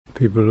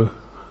everyone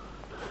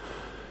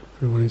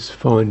is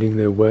finding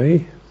their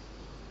way.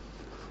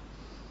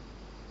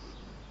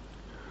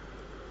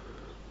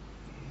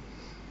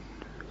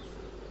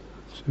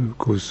 So of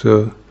course,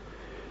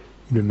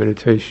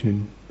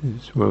 meditation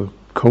is,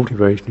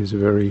 cultivation is a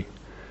very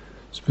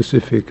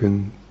specific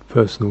and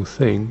personal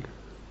thing.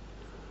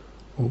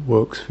 What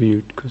works for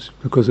you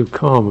because of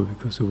karma,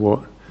 because of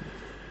what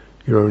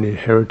your own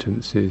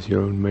inheritance is,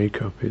 your own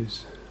makeup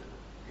is.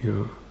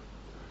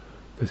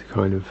 There's a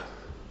kind of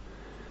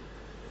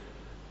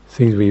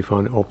things where you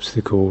find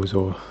obstacles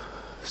or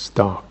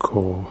stuck,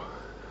 or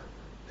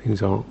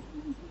things aren't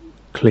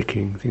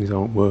clicking, things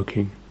aren't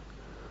working,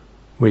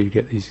 where you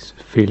get these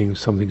feelings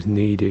something's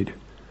needed,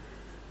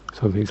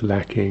 something's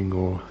lacking,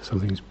 or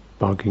something's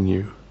bugging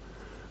you.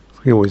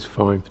 You can always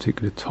find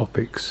particular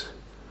topics,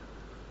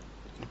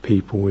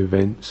 people,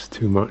 events,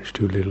 too much,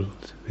 too little,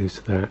 this,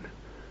 that.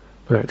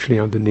 But actually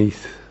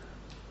underneath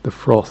the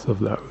froth of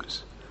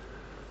those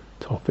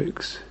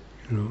topics,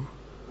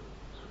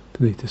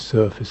 beneath the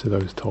surface of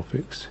those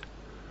topics,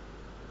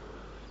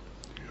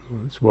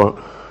 that's what,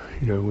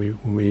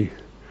 when we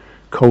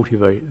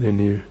cultivate,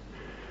 then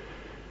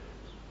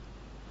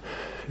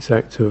this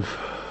act of,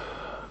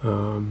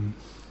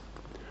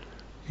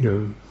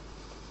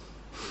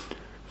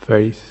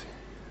 faith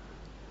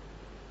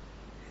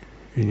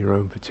in your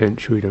own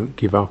potential. You don't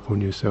give up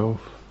on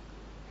yourself,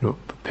 you're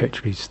not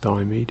perpetually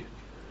stymied,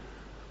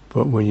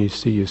 but when you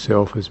see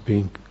yourself as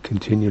being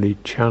continually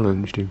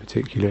challenged in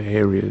particular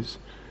areas,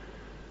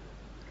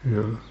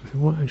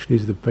 what actually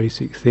is the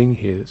basic thing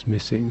here that's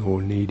missing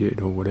or needed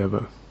or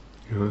whatever?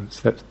 So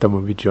that's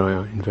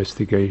Dhammavijaya,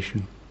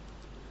 investigation.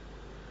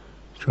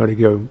 Try to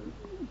go,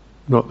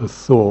 not the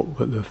thought,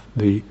 but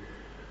the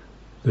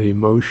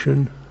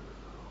emotion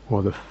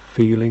or the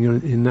feeling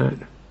in that.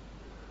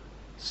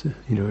 So,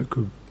 it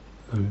could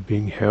be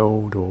being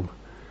held, or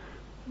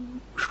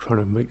trying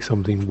to make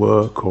something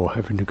work, or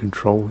having to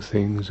control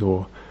things,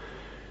 or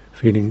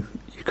feeling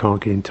you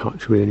can't get in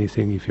touch with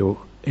anything, you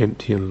feel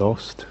empty and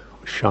lost,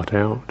 or shut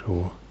out,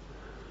 or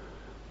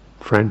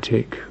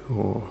frantic,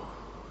 or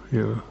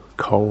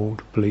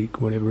cold,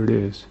 bleak, whatever it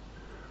is.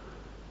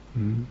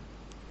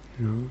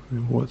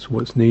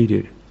 What's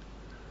needed.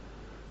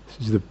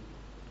 This is the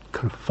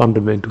kind of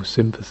fundamental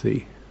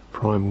sympathy,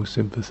 primal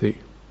sympathy.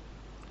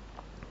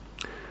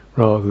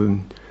 Rather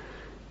than,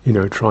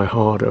 try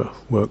harder,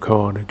 work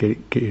harder,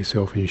 get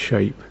yourself in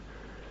shape,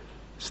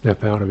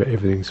 snap out of it,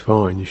 everything's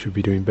fine, you should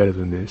be doing better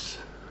than this.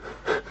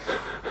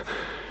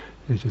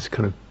 It's just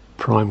kind of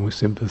primal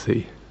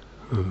sympathy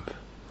of,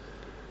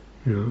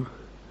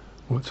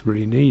 what's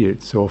really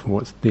needed. So often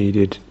what's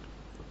needed,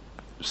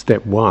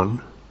 step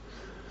one,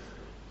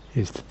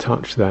 is to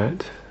touch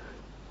that.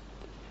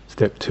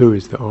 Step two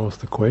is to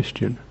ask the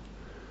question.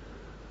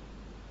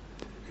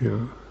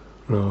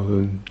 Rather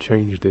than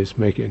change this,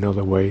 make it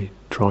another way,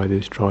 try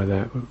this, try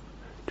that. But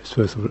just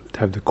first of all, to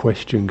have the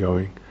question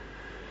going.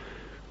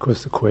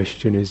 Because the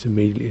question is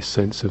immediately a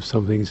sense of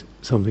something's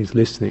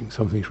listening,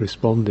 something's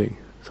responding,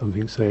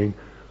 something's saying,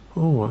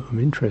 "Oh, I'm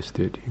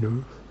interested."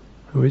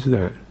 How is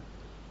that?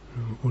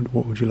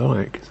 What would you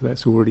like? So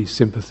that's already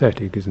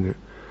sympathetic, isn't it?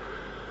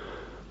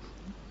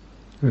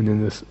 And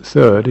then the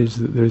third is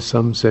that there's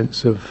some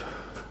sense of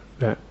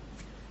that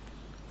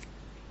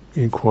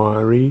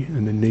inquiry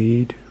and the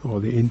need, or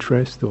the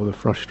interest, or the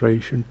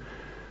frustration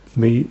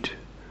meet,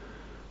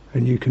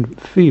 and you can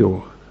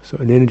feel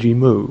an energy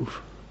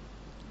move.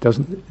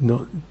 Doesn't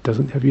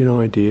have an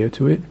idea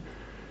to it.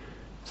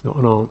 It's not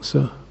an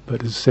answer,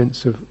 but a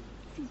sense of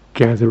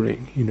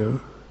gathering.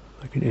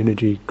 Like an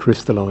energy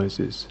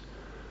crystallizes.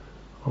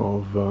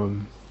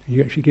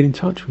 You actually get in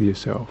touch with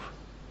yourself.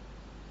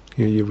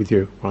 You're with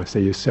I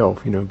say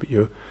yourself. But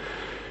your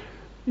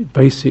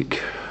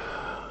basic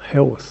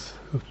health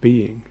of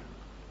being.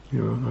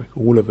 Like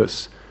all of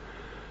us,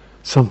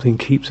 something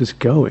keeps us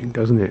going,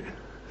 doesn't it?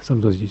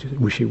 Sometimes you just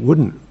wish it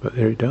wouldn't, but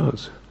there it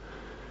does.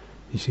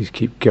 You just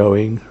keep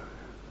going,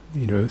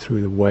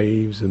 through the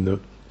waves and the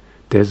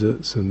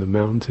deserts and the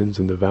mountains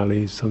and the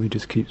valleys. Something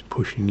just keeps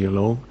pushing you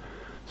along.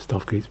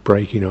 Stuff keeps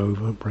breaking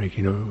over,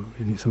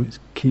 and something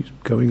keeps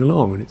going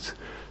along. And it's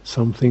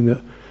something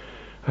that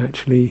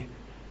actually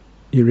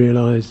you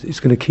realise it's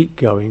going to keep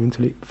going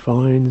until it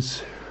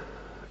finds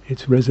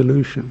its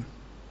resolution.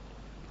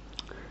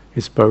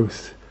 It's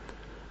both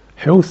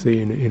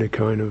healthy in a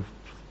kind of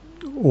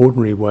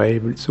ordinary way,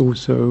 but it's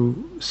also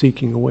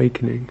seeking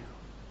awakening.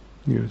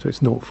 So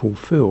it's not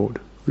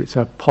fulfilled, but it's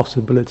a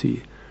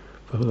possibility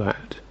for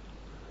that.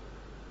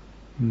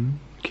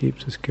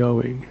 Keeps us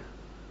going,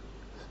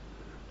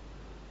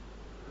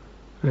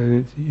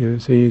 and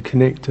so you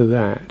connect to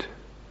that.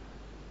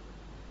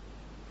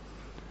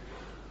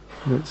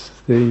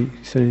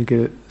 So you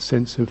get a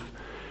sense of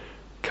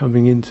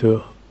coming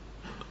into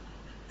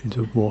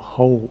a more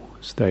whole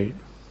state.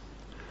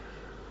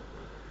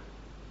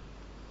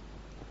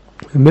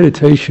 And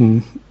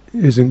meditation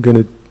isn't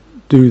going to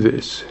do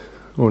this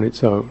on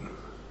its own,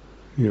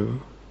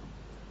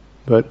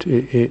 but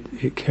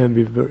it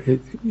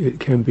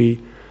can be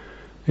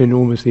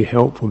enormously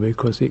helpful,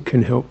 because it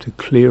can help to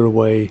clear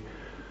away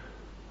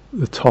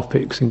the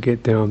topics and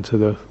get down to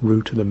the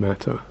root of the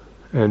matter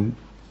and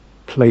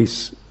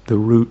place the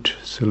root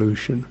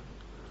solution,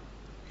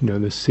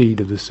 the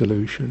seed of the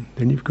solution,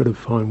 then you've got to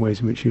find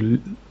ways in which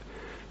you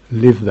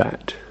live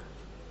that.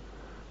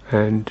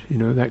 And,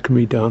 that can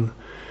be done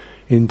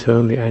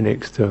internally and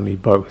externally,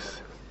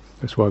 both.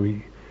 That's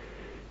why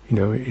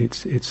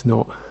it's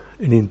not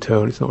an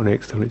internal, it's not an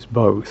external, it's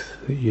both.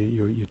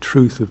 Your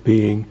truth of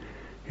being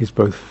is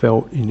both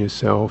felt in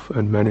yourself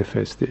and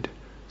manifested,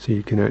 so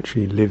you can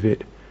actually live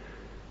it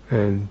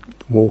and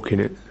walk in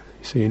it.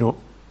 So you're not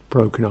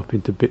broken up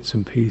into bits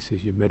and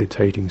pieces, your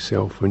meditating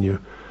self and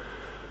your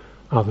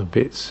other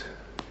bits,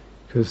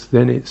 because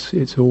then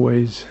it's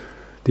always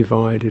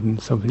divided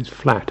and something's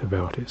flat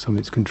about it,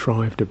 something's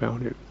contrived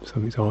about it,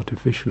 something's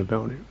artificial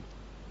about it.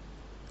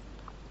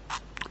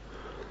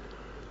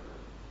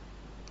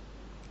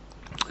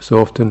 So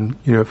often,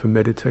 for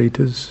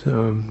meditators,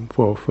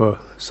 for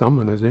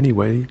summoners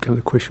anyway, kind of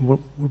the question, what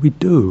do we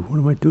do? What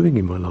am I doing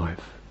in my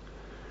life?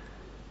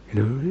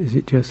 Is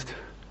it just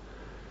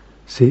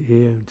sit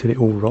here until it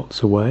all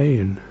rots away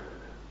and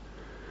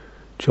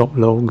chop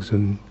logs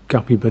and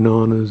guppy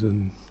bananas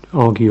and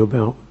argue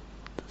about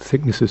the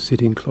thickness of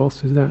sitting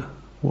cloths? Is that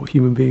what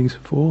human beings are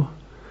for?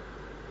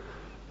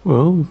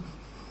 Well,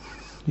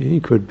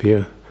 you could be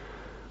a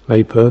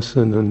lay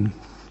person and,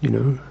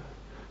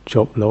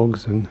 chop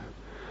logs and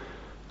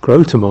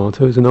grow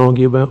tomatoes and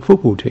argue about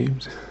football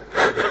teams.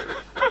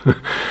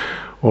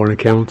 Or an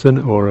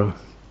accountant, or a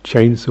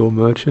chainsaw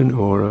merchant,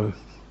 or a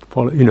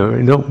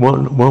in not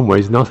one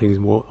ways, nothing is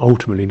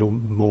ultimately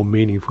more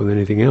meaningful than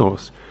anything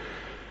else,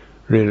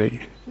 really.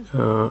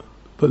 But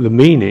the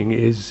meaning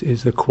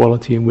is the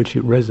quality in which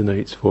it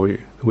resonates for you,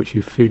 in which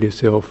you feel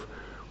yourself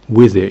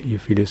with it, you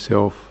feel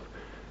yourself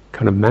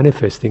kind of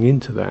manifesting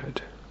into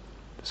that.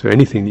 So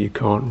anything that you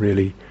can't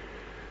really,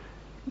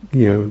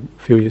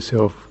 feel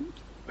yourself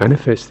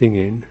manifesting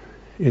in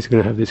is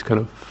going to have this kind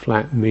of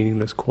flat,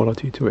 meaningless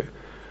quality to it.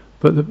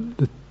 But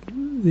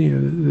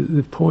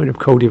the point of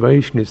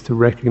cultivation is to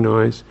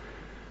recognize,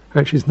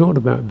 actually, it's not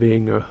about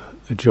being a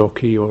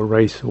jockey or a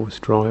racehorse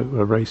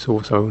driver, a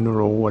racehorse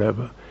owner or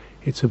whatever.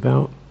 It's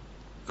about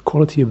the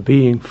quality of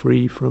being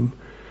free from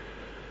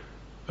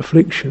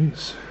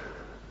afflictions,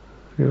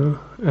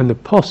 and the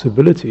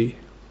possibility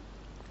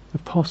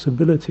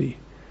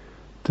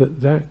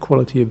that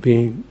quality of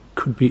being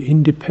could be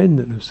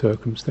independent of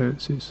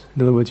circumstances.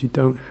 In other words, you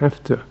don't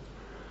have to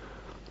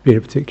be in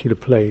a particular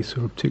place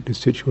or a particular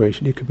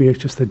situation. It could be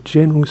just a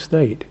general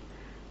state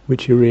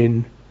which you're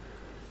in,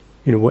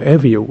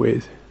 whatever you're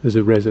with, there's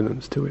a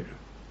resonance to it.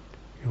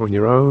 You're on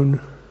your own,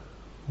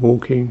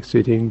 walking,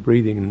 sitting,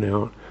 breathing in and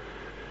out,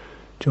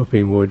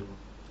 chopping wood,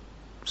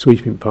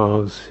 sweeping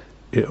paths.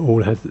 It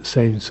all has the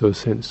same sort of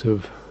sense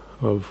of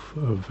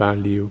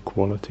value,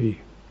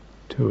 quality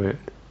to it,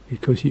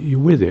 because you're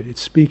with it,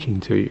 it's speaking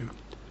to you.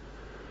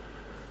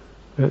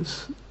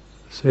 That's,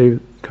 say,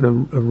 kind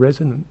of a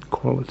resonant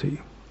quality.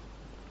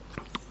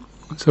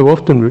 So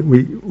often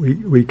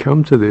we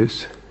come to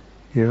this,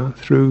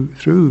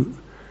 through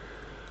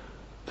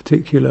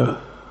particular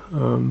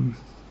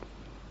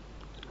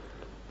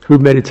through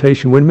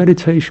meditation. When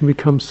meditation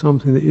becomes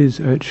something that is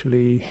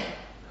actually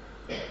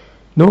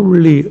not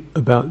really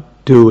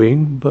about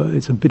doing, but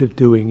it's a bit of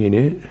doing in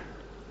it.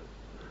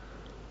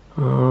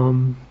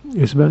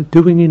 It's about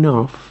doing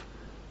enough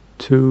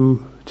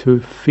to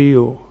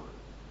feel,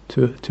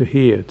 to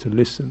hear, to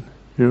listen,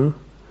 to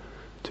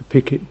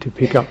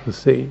pick up the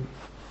theme.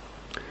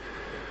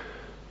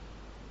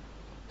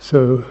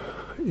 So,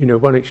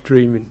 one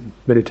extreme in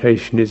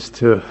meditation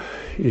is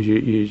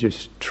you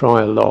just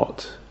try a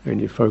lot and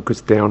you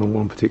focus down on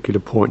one particular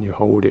point and you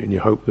hold it and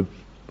you hope the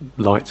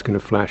light's going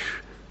to flash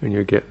and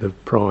you get the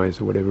prize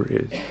or whatever it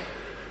is,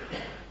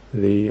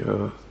 the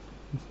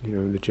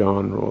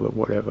jhana or the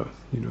whatever,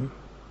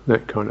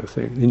 that kind of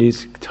thing. And you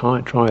just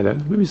try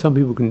that. Maybe some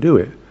people can do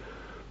it.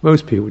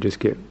 Most people just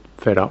get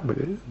fed up with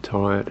it,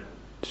 tired,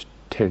 just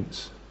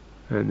tense,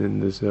 and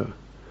then there's a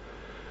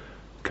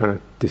kind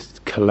of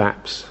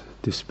collapse,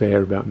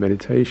 despair about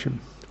meditation.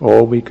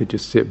 Or we could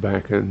just sit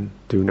back and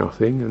do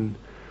nothing and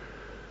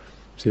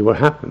see what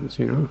happens,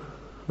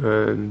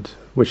 and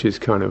which is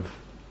kind of,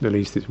 at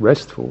least it's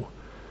restful,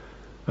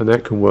 and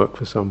that can work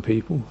for some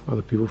people.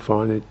 Other people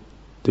find they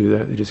do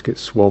that, they just get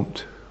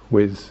swamped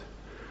with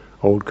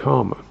old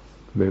karma,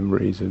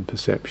 memories and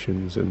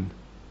perceptions and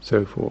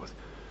so forth.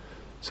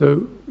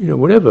 So,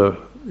 whatever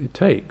it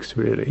takes,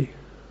 really,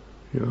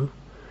 you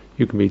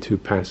can be too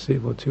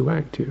passive or too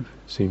active,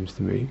 it seems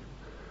to me.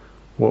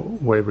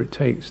 Whatever it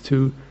takes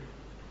to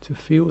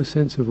feel a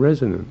sense of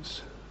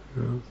resonance.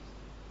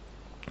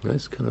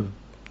 That's kind of,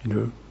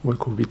 what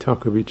called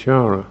vitaka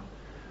vichara.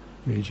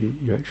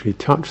 You actually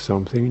touch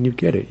something and you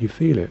get it, you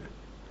feel it.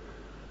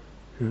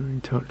 You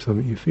touch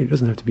something, you feel it. It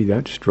doesn't have to be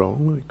that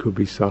strong. It could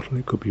be subtle,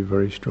 it could be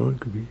very strong,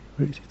 it could be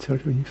you touch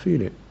it and you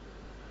feel it.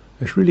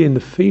 It's really in the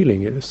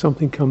feeling it that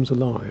something comes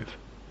alive.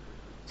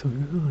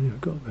 Something, I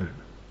got that.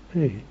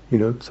 Hey,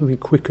 something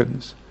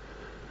quickens.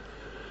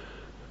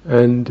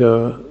 And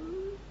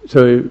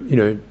so,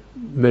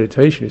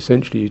 meditation,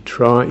 essentially you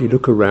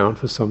look around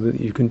for something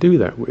that you can do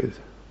that with.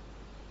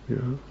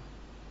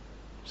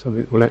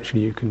 Something, well,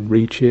 actually you can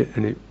reach it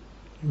and it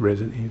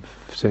you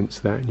sense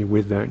that and you're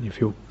with that and you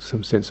feel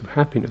some sense of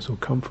happiness or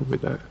comfort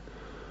with that.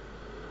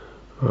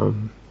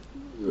 And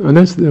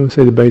that's, I would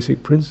say, the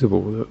basic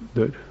principle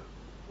that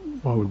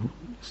I would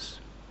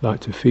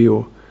like to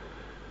feel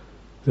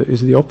that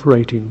is the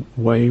operating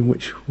way in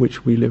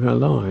which we live our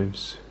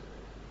lives.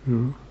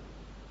 With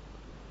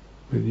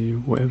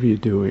you, whatever you're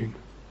doing.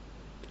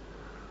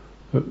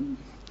 But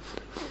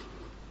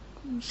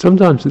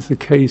sometimes it's the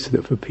case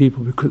that for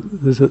people, because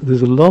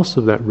there's a loss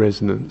of that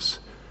resonance,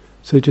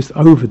 so they just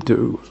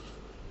overdo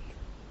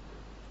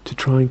to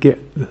try and get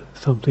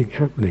something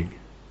happening.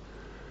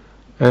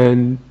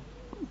 And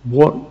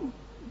what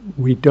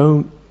we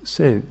don't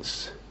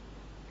sense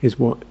is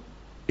what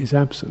is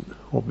absent,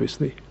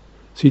 obviously.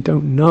 So you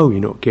don't know you're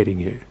not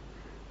getting it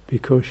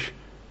because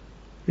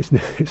it's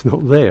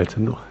not there to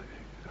not.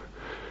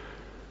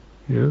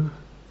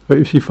 But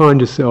if you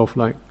find yourself,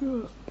 like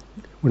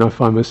when I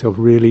find myself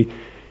really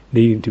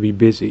needing to be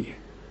busy,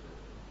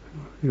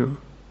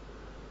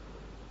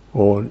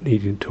 or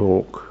needing to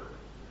talk,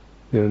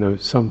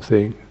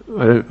 something,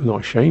 I'm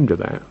not ashamed of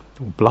that,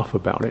 or bluff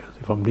about it.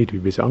 If I need to be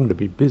busy, I'm going to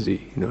be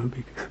busy,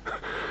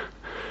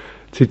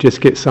 to just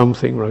get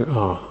something right.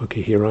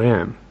 Okay, here I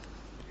am.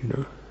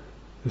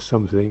 There's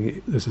some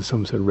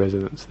sort of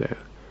resonance there.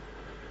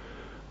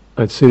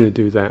 I'd sooner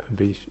do that and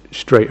be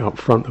straight up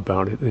front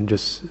about it than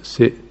just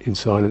sit in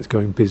silence,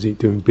 doing busy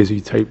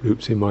tape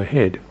loops in my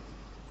head.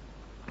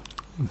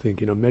 I'm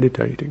thinking I'm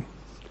meditating.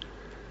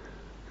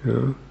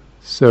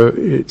 So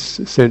it's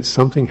a sense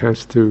something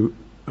has to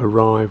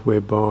arrive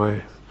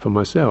whereby, for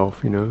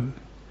myself,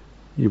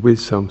 you're with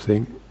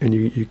something and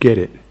you get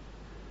it.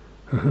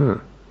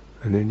 And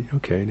then,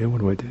 okay, now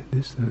what do I do?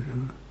 This, that,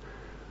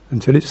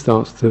 until it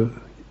starts to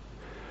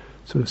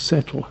sort of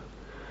settle.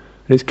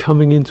 And it's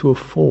coming into a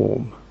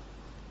form.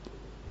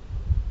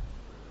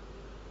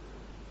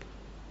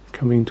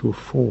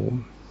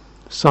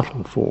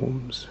 Subtle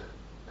forms.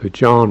 So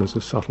jhanas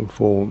are subtle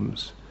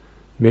forms.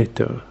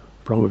 Metta,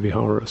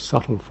 Brahmavihara are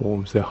subtle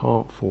forms. They're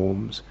heart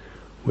forms,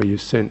 where you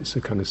sense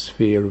a kind of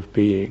sphere of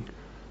being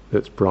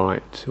that's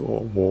bright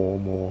or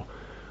warm or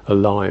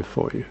alive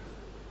for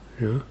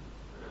you.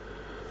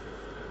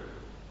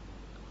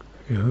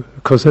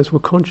 Because that's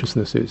what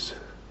consciousness is.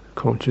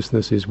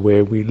 Consciousness is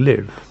where we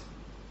live.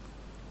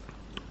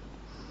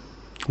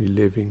 We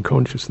live in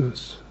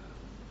consciousness.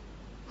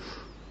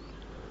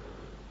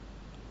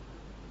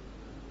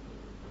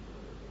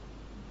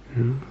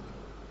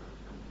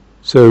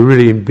 So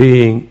really, in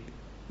being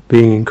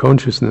in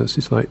consciousness,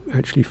 it's like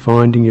actually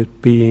finding your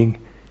being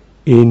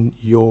in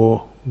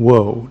your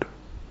world,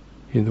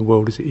 in the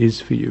world as it is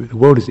for you. The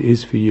world as it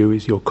is for you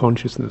is your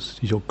consciousness,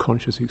 is your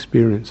conscious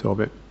experience of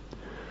it.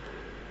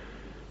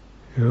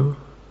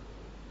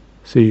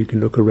 So you can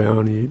look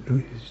around,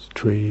 there's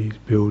trees,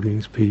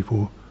 buildings,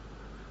 people.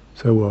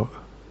 So what?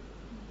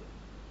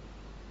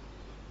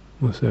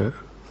 What's that?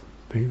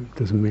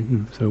 Doesn't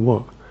mean so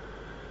what?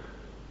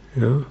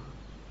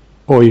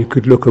 Or you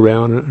could look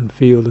around and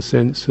feel the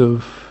sense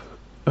of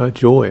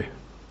joy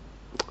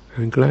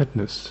and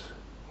gladness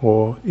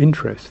or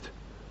interest.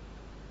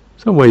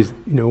 In some ways,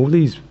 all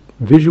these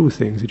visual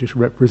things are just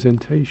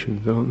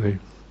representations, aren't they?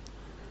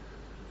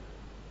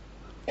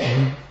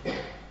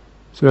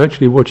 So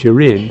actually what you're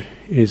in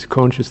is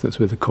consciousness,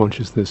 where the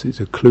consciousness is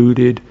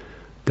occluded,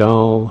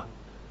 dull,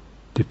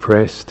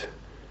 depressed,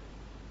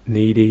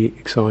 needy,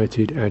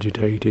 excited,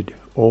 agitated,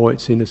 or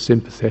it's in a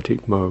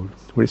sympathetic mode.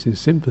 When it's in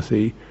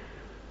sympathy,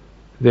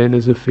 then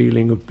there's a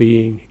feeling of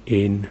being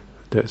in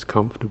that's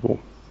comfortable.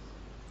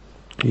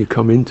 You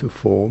come into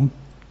form,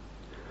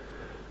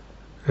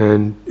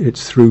 and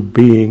it's through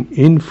being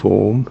in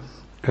form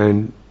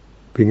and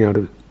being able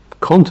to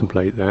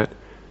contemplate that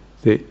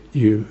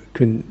you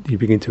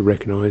begin to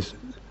recognize,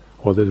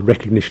 or the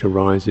recognition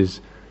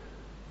arises,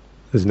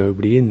 there's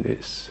nobody in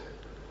this.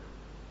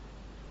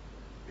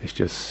 It's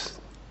just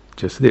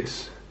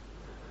this.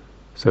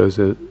 So as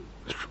a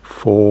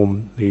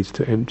form leads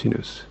to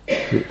emptiness,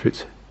 if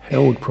it's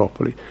held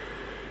properly.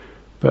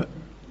 But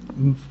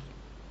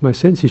my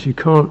sense is you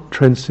can't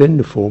transcend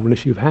the form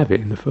unless you have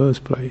it in the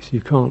first place.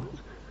 You can't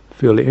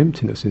feel the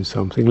emptiness in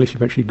something unless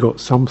you've actually got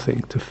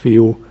something to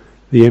feel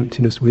the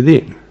emptiness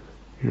within.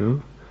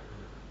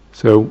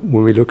 So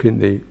when we look in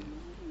the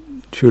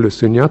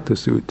Sucitto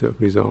Sutta,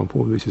 for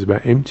example, which is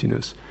about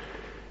emptiness,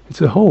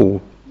 it's a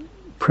whole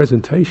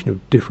presentation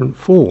of different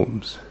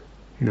forms.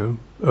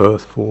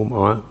 Earth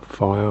form,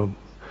 fire,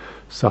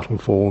 subtle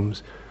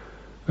forms.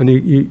 And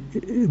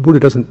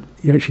Buddha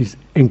he actually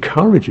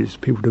encourages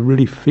people to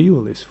really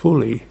feel this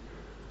fully,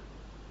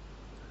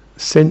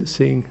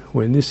 sensing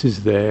when this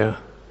is there,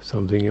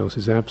 something else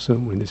is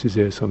absent, when this is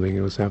there, something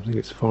else is absent,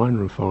 it's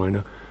finer and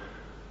finer,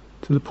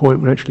 to the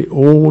point when actually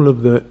all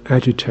of the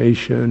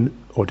agitation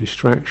or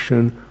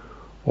distraction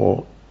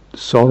or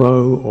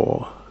sorrow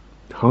or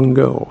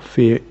hunger or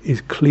fear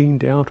is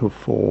cleaned out of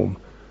form.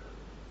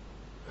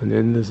 And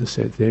then there's a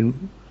sense,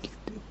 then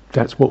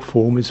that's what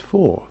form is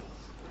for.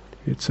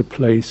 It's a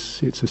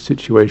place, it's a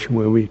situation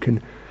where we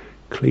can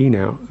clean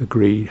out the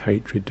greed,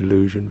 hatred,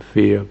 delusion,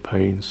 fear,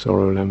 pain,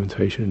 sorrow,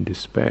 lamentation and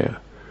despair.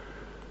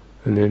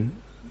 And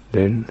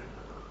then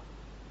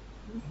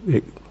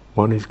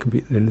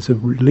there's a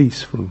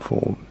release from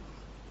form.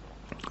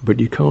 But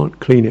you can't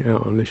clean it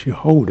out unless you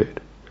hold it.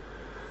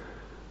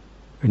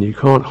 And you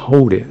can't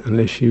hold it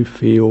unless you can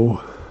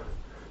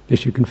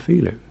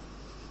feel it.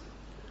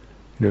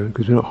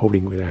 Because we're not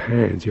holding it with our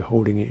hands, you're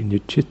holding it in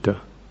your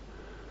citta.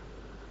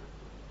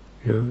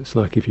 It's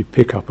like if you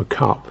pick up a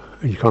cup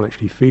and you can't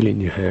actually feel it in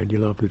your hand,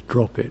 you'll have to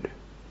drop it.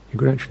 You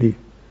can actually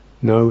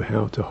know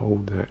how to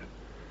hold that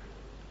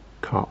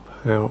cup,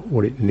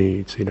 what it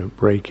needs. You don't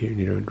break it and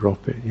you don't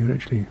drop it. You can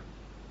actually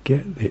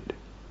get it.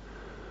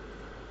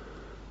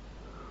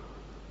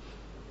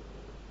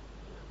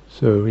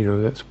 So,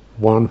 that's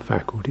one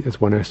faculty,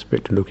 that's one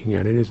aspect of looking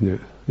at it, isn't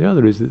it? The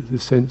other is the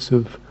sense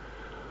of,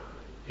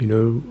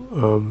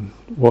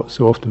 what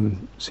so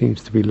often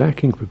seems to be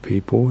lacking for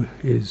people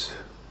is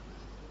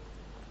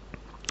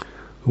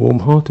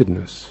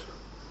warm-heartedness,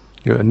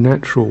 a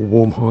natural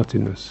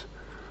warm-heartedness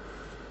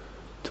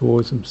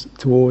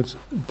towards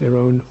their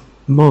own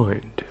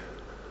mind.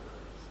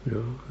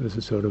 There's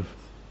a sort of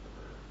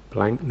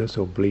blankness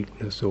or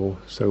bleakness or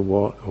so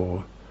what,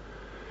 or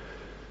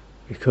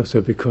because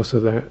of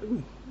that,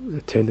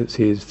 the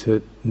tendency is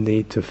to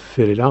need to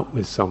fill it up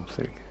with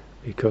something,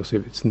 because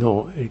if it's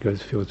not, it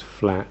feels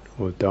flat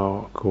or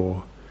dark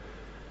or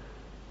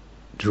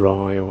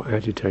dry or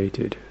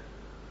agitated.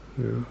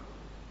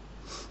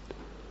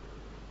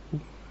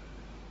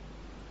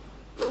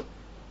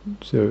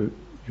 So,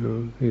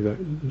 either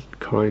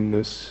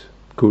kindness,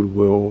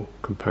 goodwill,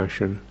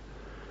 compassion,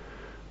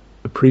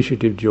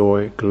 appreciative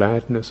joy,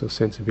 gladness or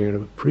sense of being able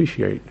to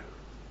appreciate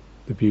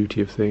the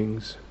beauty of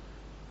things,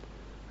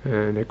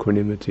 and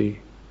equanimity,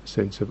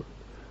 sense of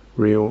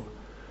real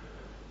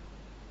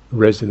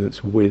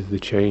resonance with the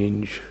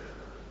change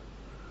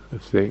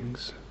of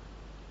things,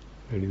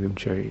 letting them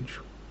change.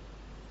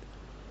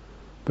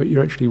 But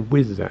you're actually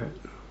with that.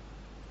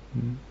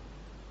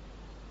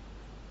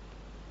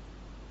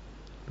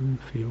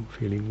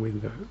 Feeling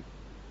with that.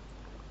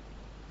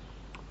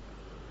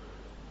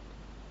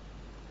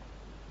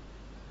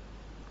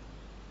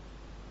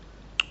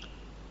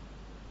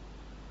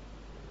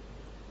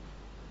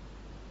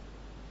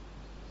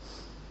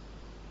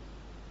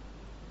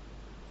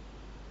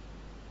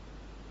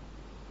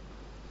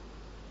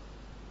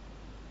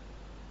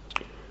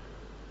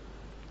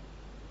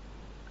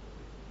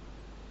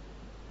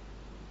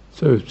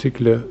 So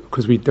particular,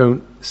 because we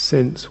don't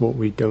sense what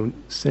we don't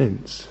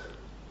sense.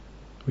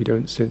 We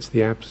don't sense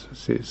the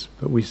absences,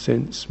 but we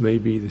sense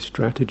maybe the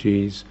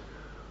strategies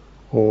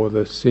or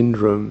the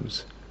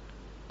syndromes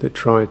that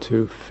try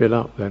to fill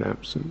up that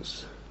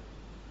absence.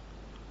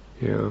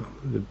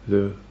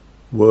 The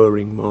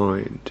worrying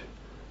mind,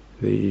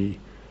 the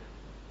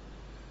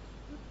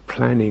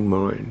planning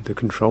mind, the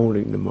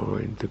controlling the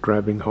mind, the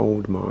grabbing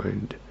hold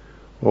mind,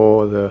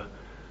 or the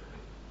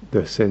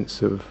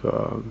sense of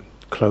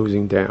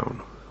closing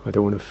down. I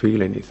don't want to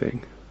feel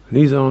anything. And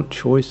these aren't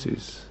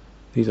choices.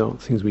 These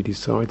aren't things we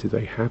decided,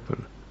 they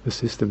happen. The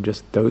system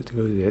just goes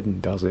ahead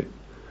and does it.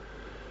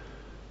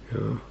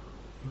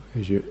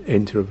 As you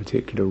enter a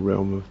particular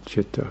realm of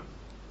citta.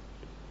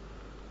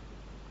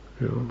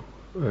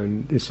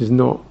 And this is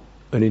not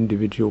an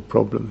individual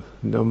problem.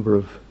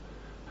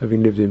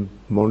 Having lived in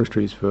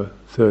monasteries for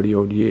 30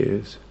 odd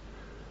years,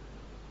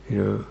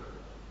 a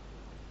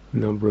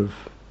number of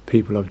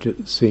people I've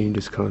just seen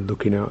just kind of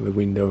looking out the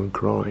window and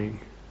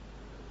crying.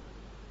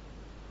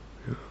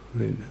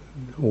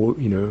 All,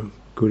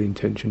 good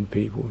intentioned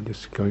people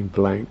just going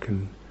blank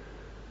and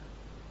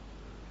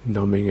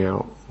numbing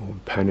out, or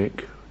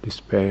panic,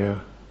 despair,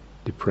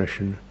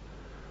 depression.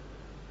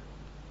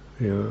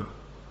 So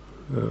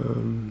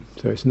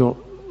it's not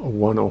a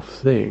one-off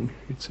thing.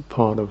 It's a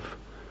part of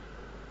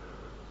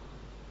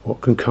what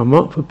can come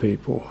up for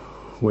people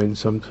when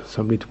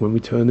when we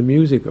turn the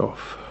music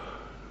off.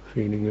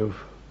 Feeling of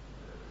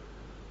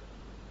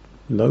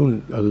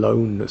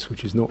aloneness,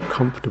 which is not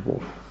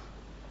comfortable,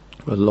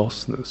 a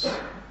lostness.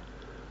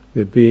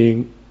 They're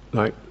being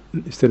like,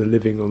 instead of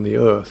living on the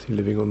earth, you're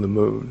living on the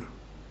moon.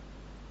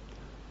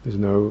 There's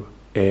no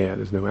air,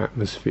 there's no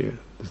atmosphere,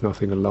 there's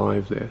nothing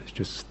alive there, it's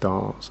just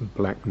stars and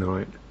black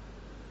night.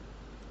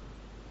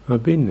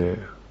 I've been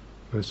there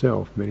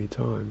myself many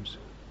times,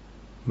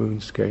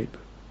 moonscape.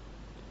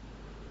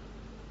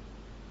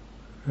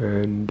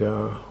 And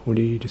when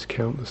you just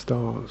count the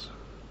stars.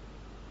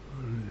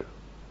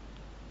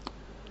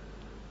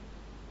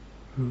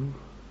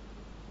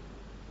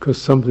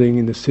 Because something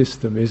in the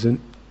system isn't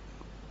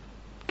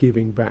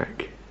giving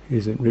back,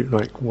 isn't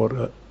like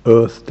what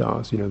Earth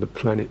does. The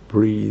planet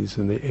breathes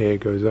and the air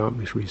goes up,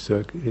 it's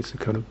recirculated. It's a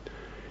kind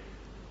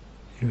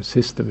of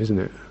system, isn't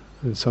it?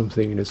 And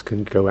something that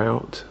can go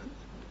out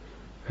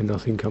and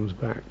nothing comes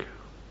back.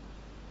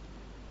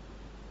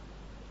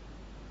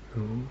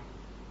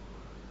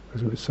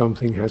 As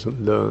something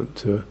hasn't learnt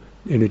to,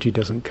 energy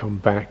doesn't come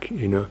back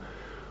in a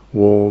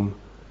warm,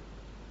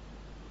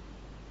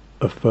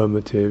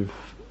 affirmative,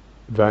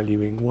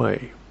 valuing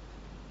way.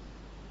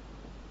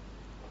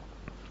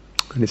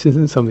 And this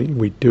isn't something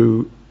we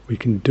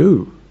can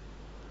do,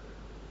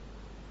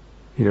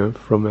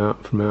 from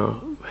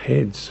our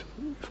heads,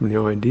 from the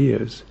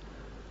ideas.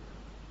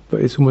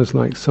 But it's almost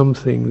like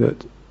something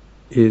that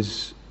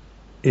is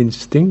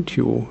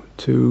instinctual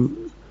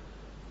to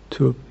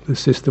the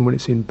system when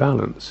it's in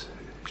balance.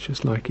 It's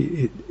just like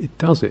it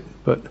does it.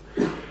 But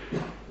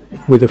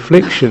with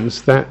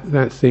afflictions,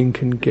 that thing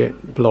can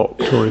get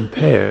blocked or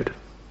impaired.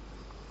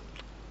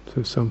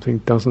 So something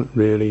doesn't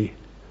really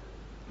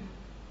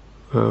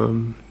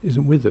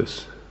isn't with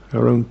us.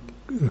 Our own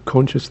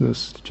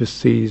consciousness just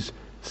sees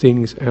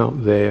things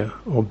out there,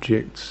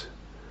 objects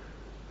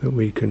that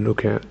we can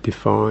look at,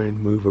 define,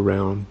 move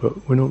around,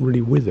 but we're not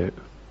really with it.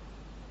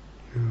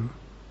 We're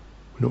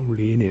not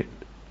really in it.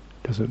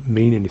 It doesn't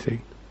mean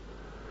anything.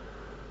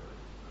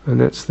 And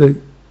that's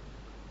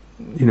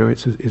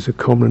it's a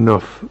common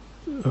enough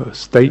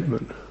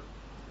statement.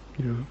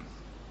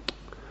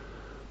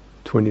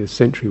 20th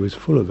century was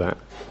full of that.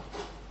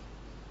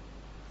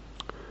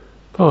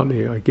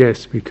 Partly, I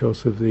guess,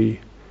 because of the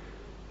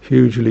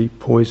hugely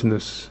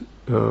poisonous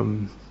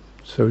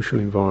social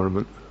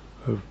environment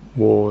of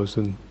wars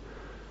and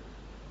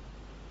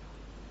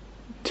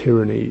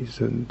tyrannies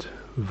and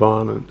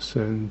violence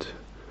and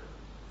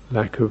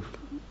lack of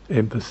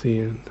empathy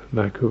and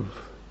lack of,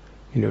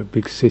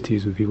 big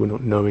cities with people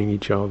not knowing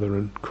each other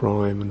and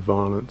crime and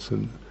violence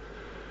and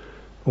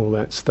all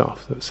that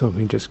stuff, that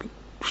something just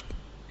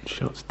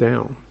shuts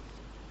down.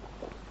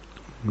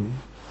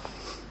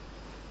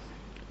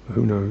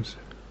 Who knows?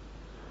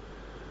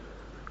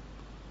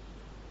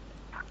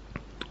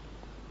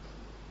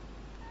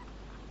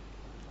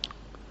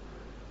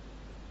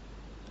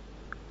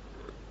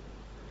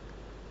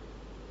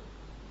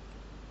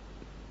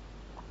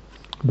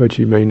 But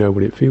you may know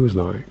what it feels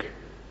like.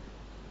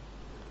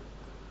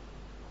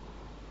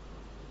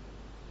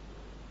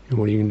 And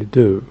what are you going to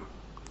do?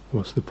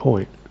 What's the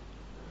point?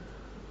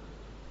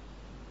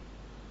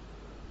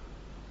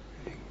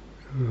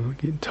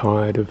 Getting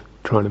tired of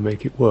trying to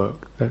make it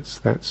work. That's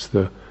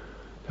the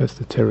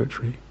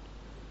territory.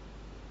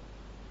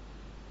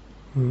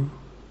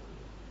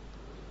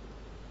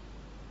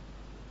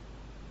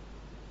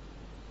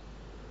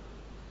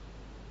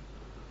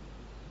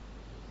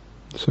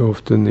 So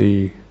often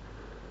the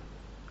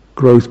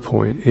growth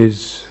point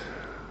is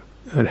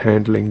at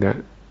handling that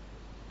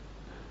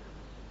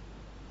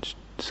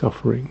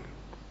suffering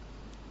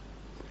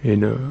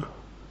inner,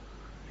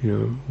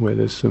 where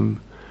there's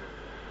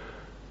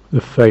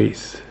the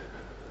faith.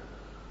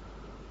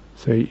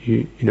 Say,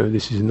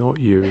 this is not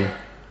you.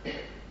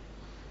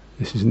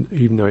 This is,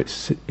 even though it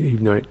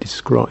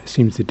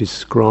seems to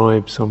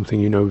describe something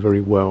you know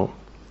very well,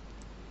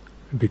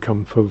 and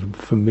become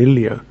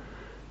familiar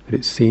that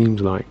it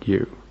seems like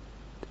you.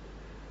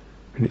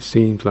 And it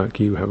seems like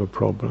you have a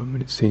problem,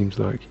 and it seems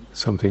like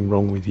something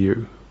wrong with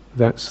you.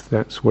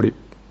 That's what it,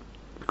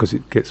 because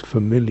it gets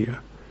familiar.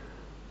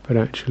 But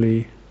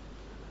actually,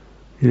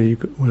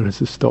 one has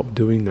to stop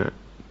doing that.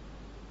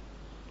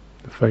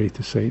 The faith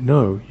to say,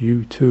 no,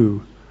 you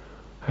too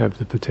have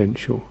the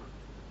potential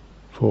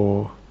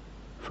for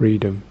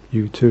freedom.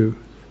 You too.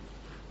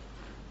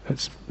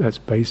 That's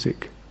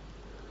basic.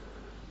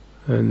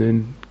 And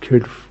then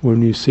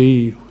when you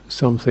see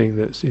something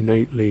that's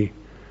innately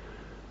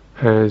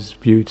has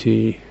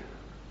beauty,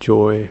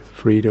 joy,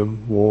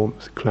 freedom,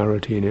 warmth,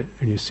 clarity in it,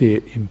 and you see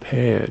it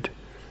impaired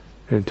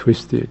and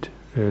twisted,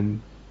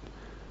 and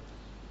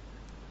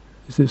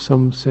is there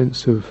some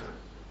sense of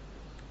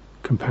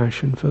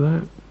compassion for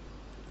that,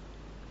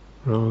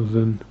 rather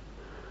than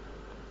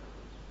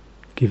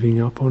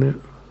giving up on it?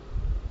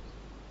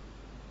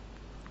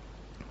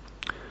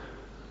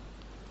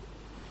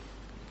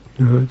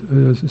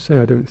 As I say,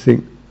 I don't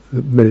think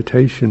that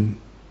meditation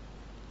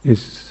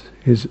is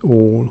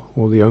all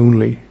or the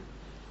only.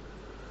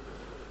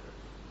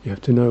 You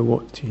have to know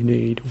what you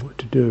need, what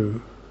to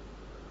do.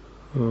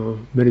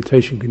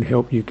 Meditation can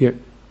help you get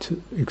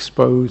to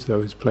expose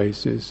those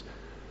places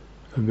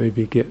and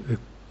maybe get the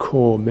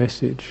core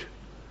message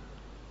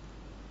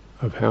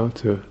of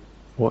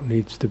what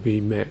needs to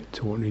be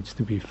met, what needs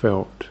to be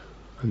felt,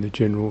 and the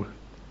general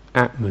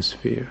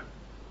atmosphere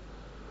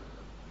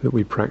that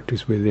we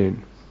practice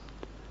within.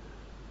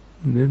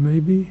 And then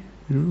maybe,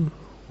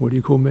 what do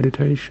you call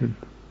meditation?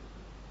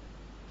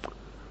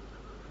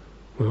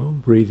 Well,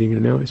 breathing in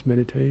and out is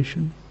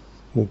meditation.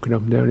 Walking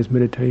up and down is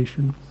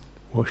meditation.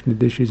 Washing the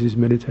dishes is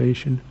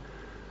meditation.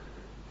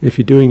 If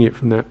you're doing it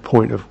from that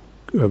point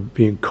of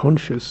being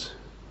conscious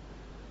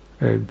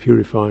and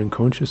purifying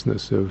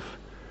consciousness of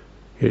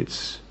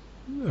its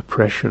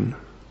oppression,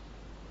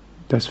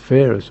 that's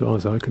fair as far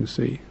as I can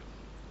see.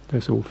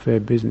 That's all fair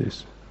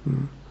business.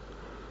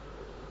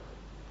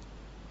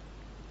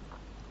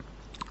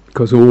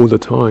 Because all the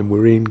time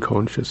we're in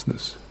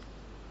consciousness,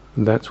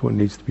 and that's what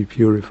needs to be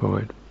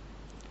purified.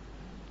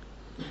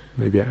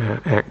 Maybe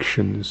our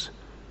actions,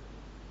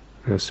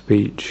 our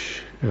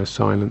speech, our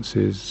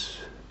silences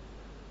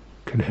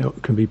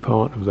can be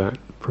part of that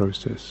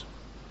process.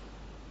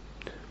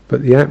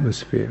 But the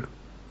atmosphere,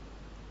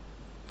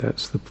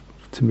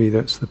 to me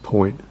that's the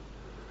point.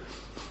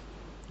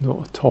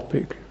 Not a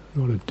topic,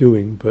 not a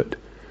doing, but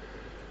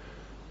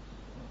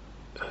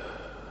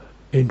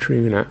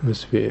entering an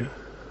atmosphere.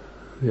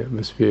 The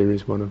atmosphere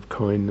is one of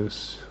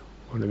kindness,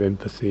 one of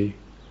empathy,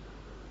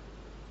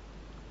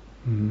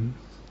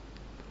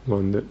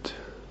 one that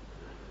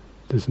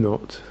does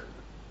not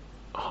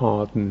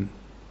harden,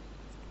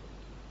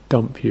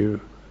 dump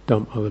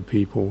other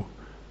people,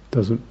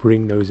 doesn't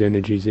bring those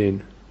energies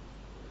in.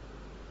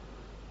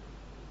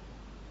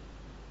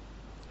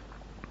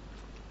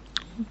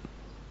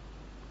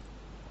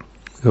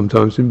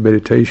 Sometimes in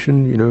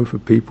meditation,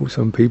 for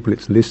some people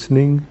it's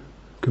listening,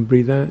 can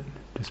be that,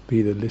 just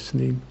be the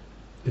listening.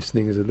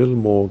 Listening is a little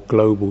more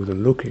global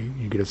than looking.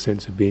 You get a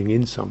sense of being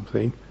in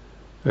something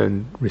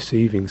and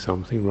receiving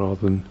something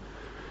rather than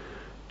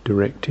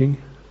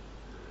directing.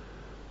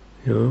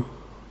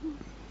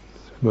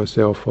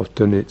 Myself,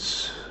 often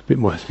it's a bit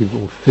more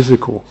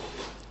physical.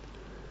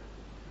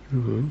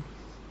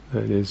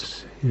 That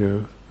is,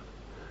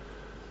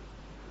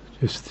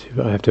 just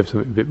I have to have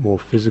something a bit more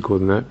physical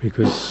than that,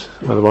 because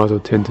otherwise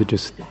I'll tend to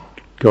just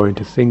go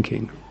into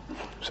thinking.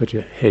 I'm such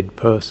a head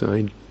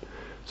person.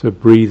 So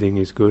breathing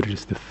is good,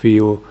 just to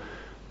feel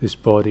this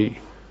body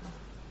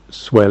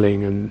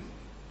swelling and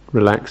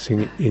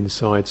relaxing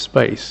inside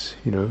space.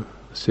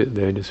 Sit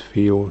there and just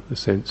feel the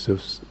sense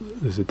of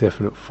there's a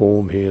definite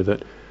form here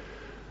that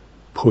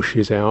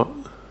pushes out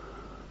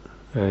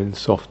and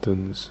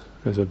softens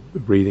as a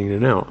breathing in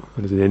and out,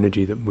 and there's an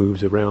energy that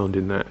moves around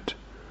in that.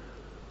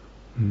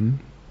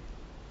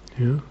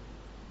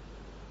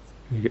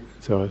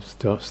 So I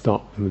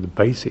start with the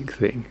basic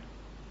thing,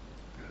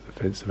 the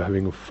sense of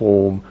having a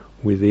form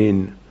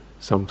within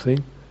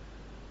something.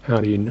 How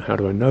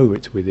do I know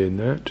it's within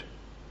that?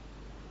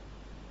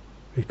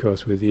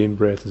 Because with the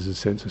in-breath there's a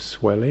sense of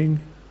swelling,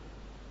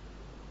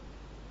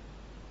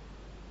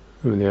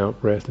 and with the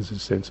out-breath there's a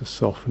sense of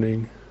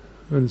softening,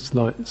 and it's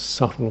like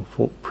subtle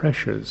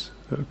pressures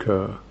that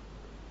occur.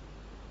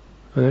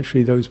 And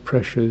actually those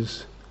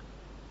pressures,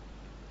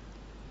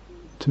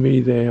 to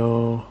me, they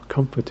are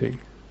comforting.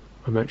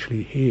 I'm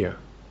actually here.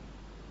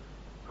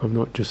 I'm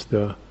not just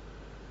the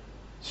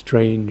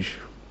strange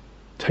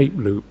tape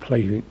loop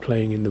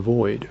playing in the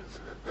void.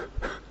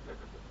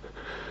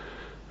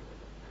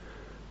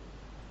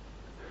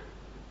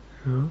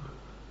 Of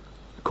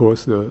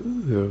course,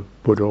 the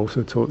Buddha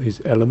also taught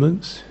these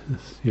elements.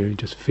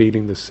 Just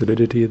feeling the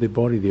solidity of the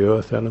body, the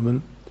earth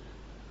element,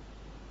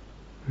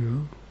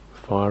 the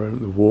fire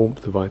element, the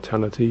warmth, the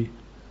vitality,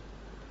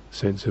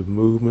 sense of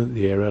movement,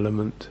 the air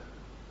element,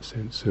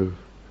 sense of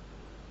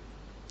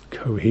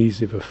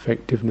cohesive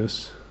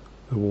effectiveness,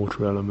 the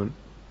water element.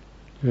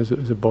 As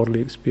a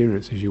bodily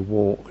experience, as you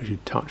walk, as you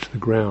touch the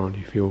ground,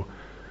 you feel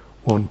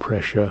one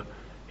pressure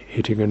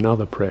hitting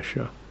another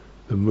pressure,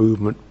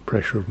 the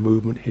pressure of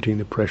movement hitting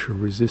the pressure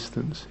of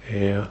resistance,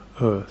 air,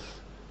 earth,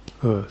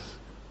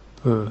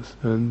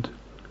 and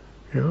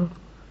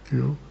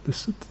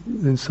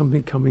there's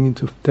something coming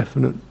into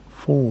definite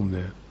form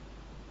there.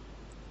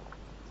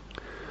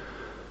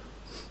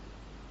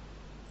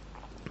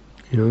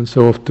 And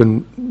so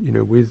often,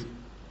 with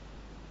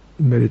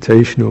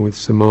meditation or with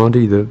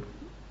samadhi, the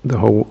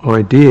whole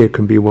idea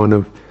can be one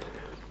of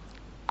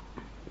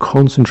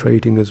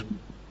concentrating as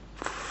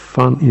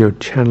fun,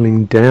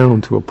 channeling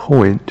down to a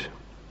point.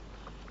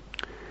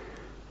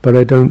 But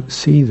I don't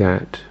see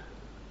that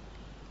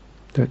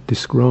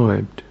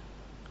described.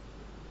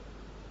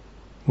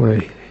 What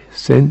I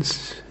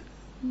sense,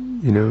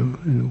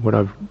 and what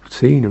I've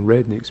seen and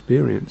read and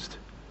experienced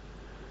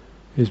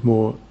is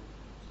more,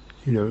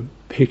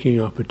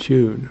 picking up a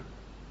tune,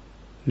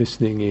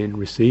 listening in,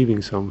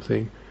 receiving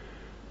something,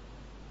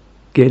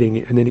 getting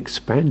it and then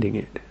expanding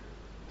it.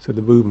 So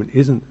the movement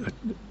isn't a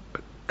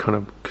kind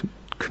of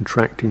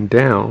contracting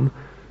down,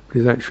 but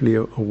is actually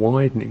a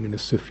widening and a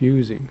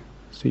suffusing.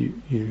 So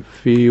you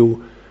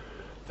feel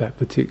that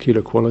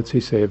particular quality,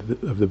 say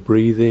of the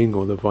breathing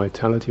or the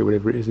vitality or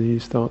whatever it is, and you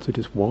start to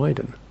just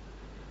widen.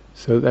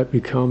 So that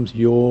becomes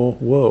your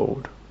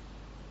world,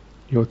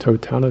 your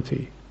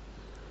totality.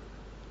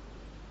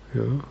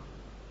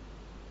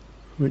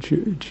 Which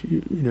we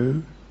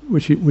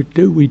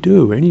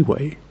do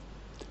anyway.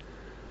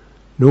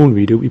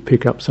 Normally we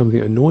pick up something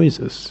that annoys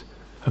us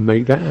and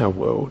make that our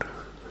world,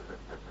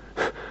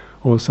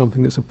 or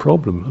something that's a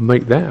problem and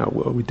make that our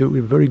world.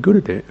 We're very good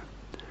at it.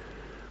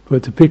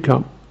 But to pick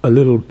up a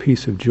little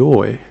piece of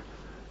joy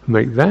and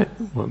make that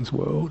one's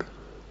world,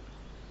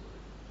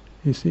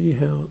 you see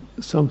how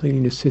something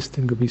in your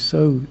system could be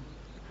so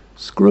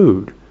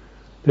screwed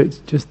that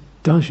it just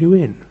does you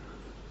in.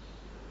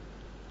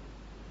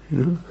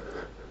 You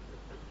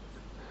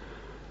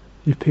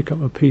pick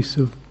up a piece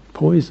of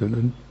poison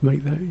and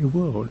make that your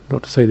world.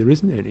 Not to say there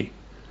isn't any,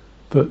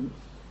 but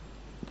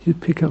you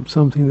pick up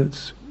something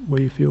that's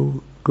where you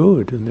feel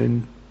good and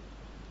then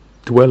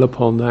dwell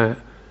upon that,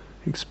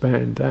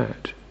 expand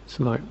that. It's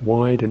like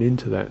widen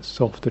into that,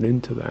 soften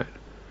into that,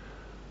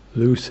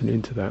 loosen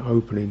into that,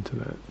 open into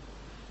that.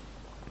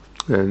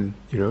 And,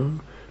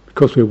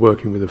 because we're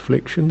working with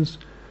afflictions,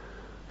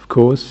 of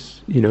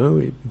course,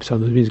 it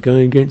sometimes means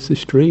going against the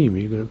stream.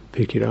 You're going to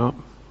pick it up,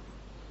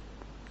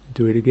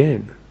 do it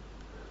again.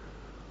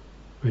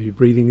 Maybe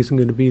breathing isn't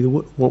going to be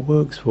what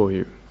works for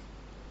you.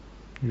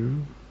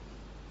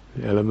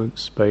 The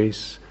elements,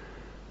 space,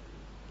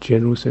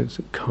 general sense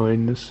of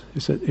kindness.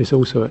 It's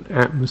also an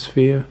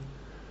atmosphere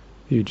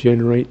that you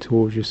generate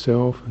towards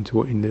yourself, and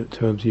in the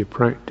terms of your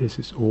practice,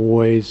 it's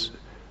always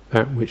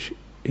that which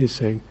is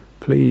saying,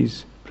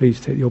 please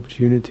take the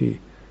opportunity,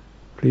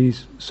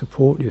 please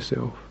support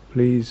yourself,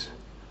 please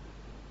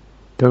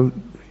don't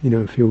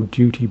feel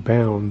duty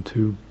bound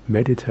to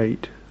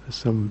meditate as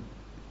some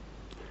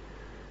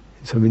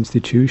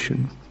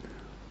institution.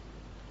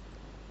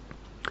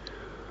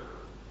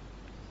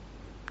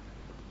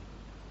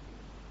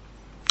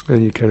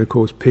 And you can, of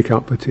course, pick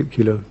up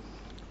particular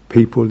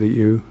people that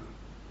you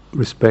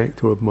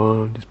respect or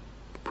admire, and just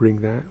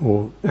bring that,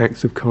 or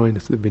acts of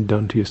kindness that have been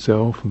done to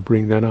yourself, and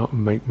bring that up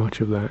and make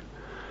much of that.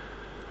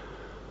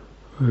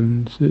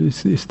 And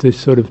it's this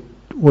sort of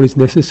what is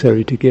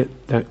necessary to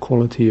get that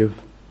quality of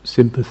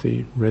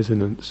sympathy,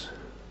 resonance,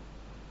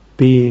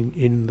 being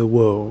in the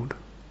world.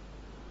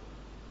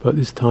 But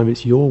this time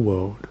it's your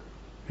world.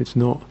 It's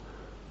not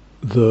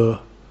the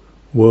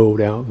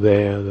world out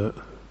there that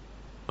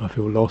I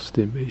feel lost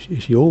in.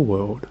 It's your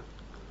world.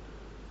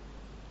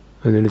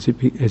 And then as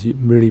it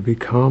really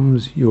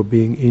becomes your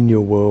being in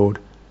your world,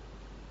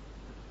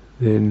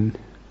 then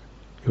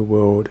your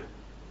world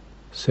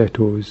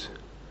settles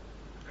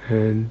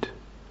and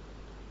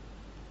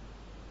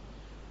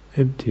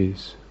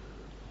empties.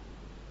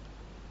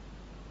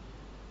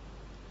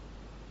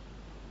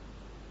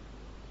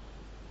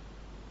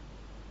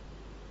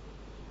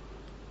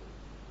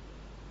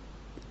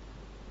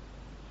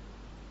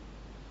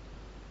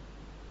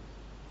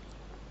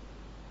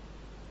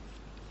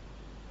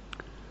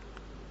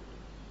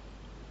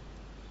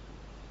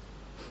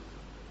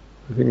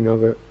 I think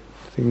another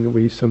thing that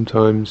we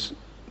sometimes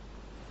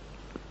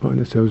find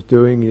ourselves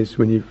doing is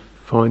when you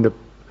find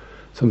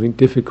something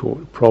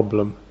difficult, a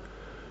problem,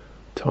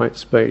 tight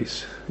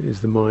space,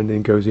 is the mind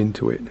then goes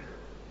into it.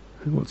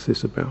 And what's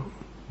this about?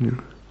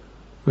 And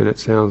it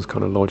sounds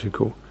kind of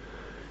logical in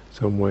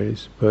some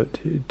ways,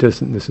 but it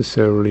doesn't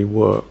necessarily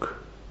work,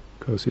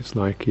 because it's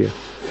like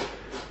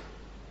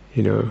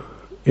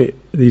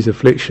these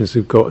afflictions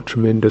have got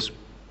tremendous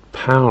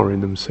power in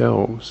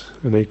themselves,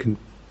 and they can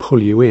pull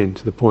you in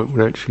to the point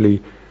where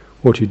actually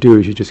what you do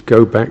is you just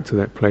go back to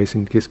that place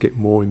and just get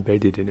more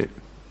embedded in it,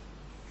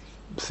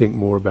 think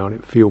more about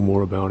it, feel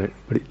more about it,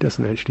 but it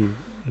doesn't actually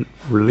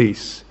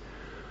release.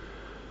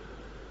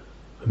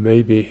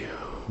 Maybe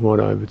what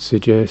I would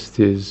suggest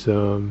is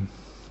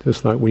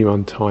just like when you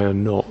untie a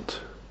knot,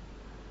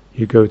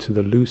 you go to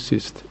the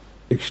loosest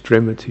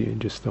extremity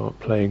and just start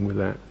playing with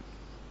that,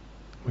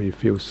 where you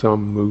feel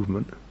some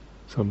movement,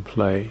 some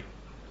play,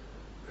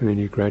 and then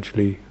you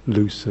gradually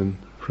loosen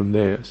from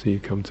there. So you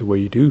come to where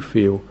you do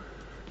feel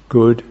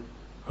good,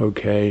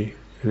 okay,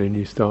 and then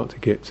you start to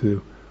get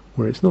to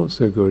where it's not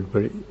so good,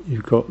 but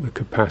you've got the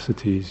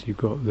capacities, you've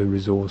got the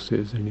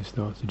resources, and you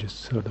start to just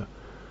sort of,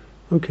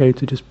 okay,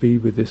 to just be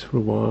with this for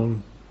a while,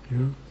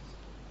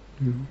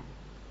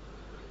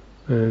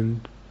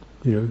 and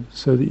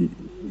so that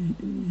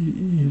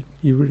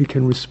you really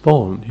can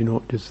respond. You're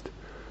not just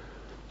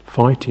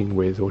fighting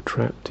with or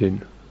trapped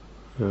in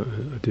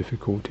a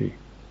difficulty.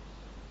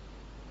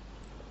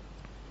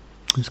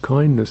 This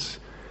kindness,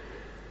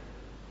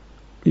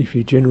 if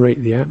you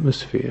generate the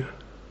atmosphere,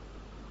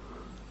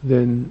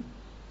 then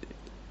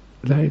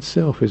that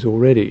itself is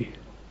already,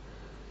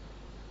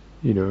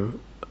 the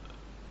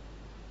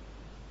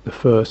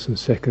first and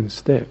second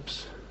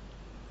steps.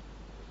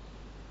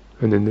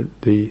 And then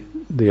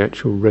the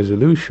actual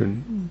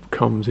resolution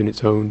comes in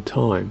its own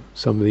time.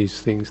 Some of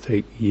these things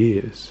take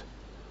years.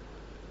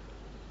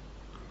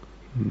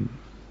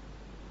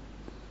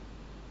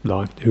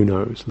 Who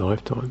knows,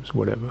 lifetimes,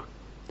 whatever.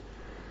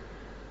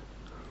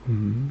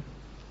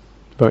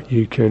 But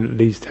you can at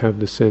least have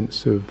the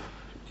sense of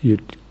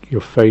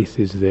your faith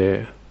is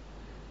there,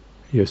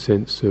 your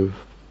sense of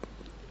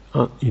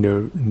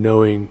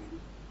knowing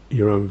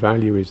your own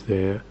value is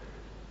there,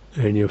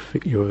 and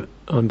your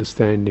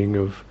understanding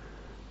of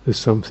there's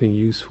something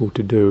useful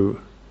to do,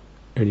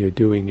 and you're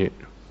doing it.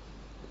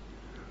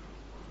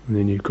 And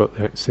then you've got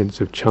that sense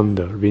of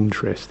chanda, of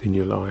interest in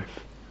your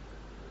life,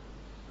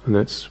 and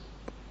that's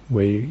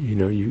where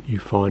you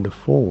find a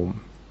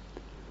form.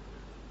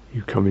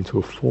 You come into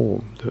a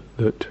form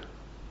that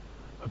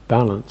a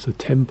balance, a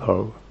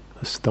tempo,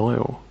 a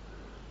style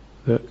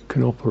that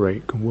can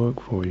operate, can work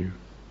for you.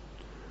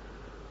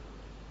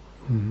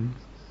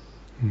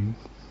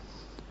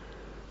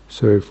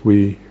 So if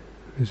we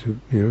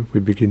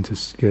begin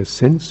to get a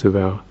sense of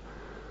our,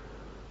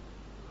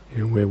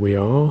 where we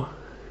are,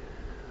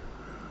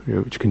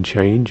 which can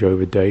change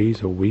over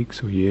days or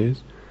weeks or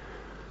years,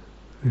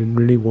 then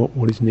really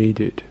what is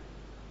needed.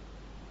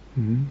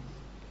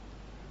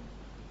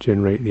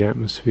 Generate the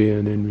atmosphere,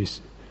 and then we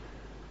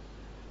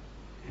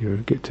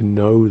get to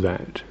know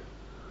that,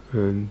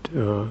 and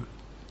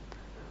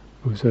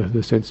Also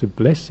the sense of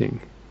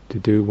blessing to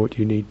do what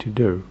you need to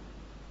do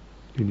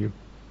in your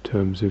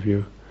terms of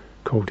your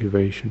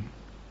cultivation.